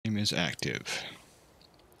is active.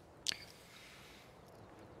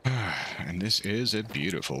 And this is a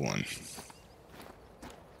beautiful one.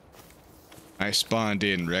 I spawned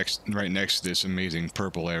in right next to this amazing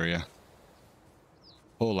purple area.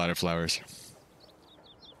 Whole lot of flowers.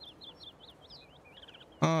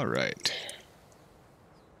 Alright.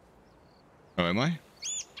 Oh, am I?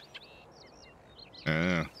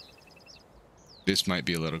 Oh. This might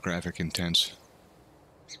be a little graphic intense.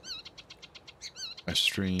 A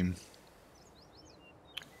stream.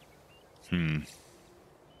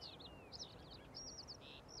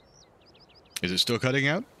 Is it still cutting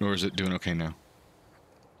out? Or is it doing okay now?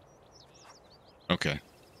 Okay.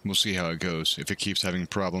 We'll see how it goes. If it keeps having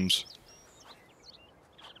problems.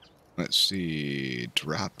 Let's see.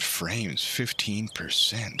 Dropped frames.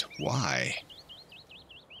 15%. Why?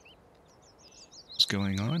 What's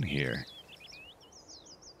going on here?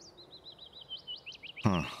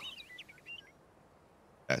 Huh.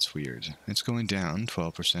 That's weird. It's going down.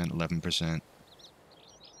 12%, 11%.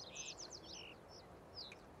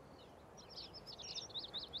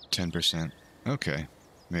 10%. Okay.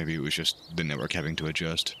 Maybe it was just the network having to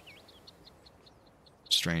adjust.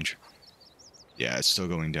 Strange. Yeah, it's still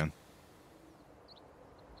going down.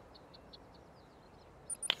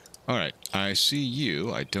 Alright, I see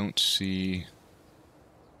you. I don't see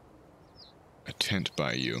a tent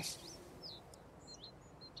by you.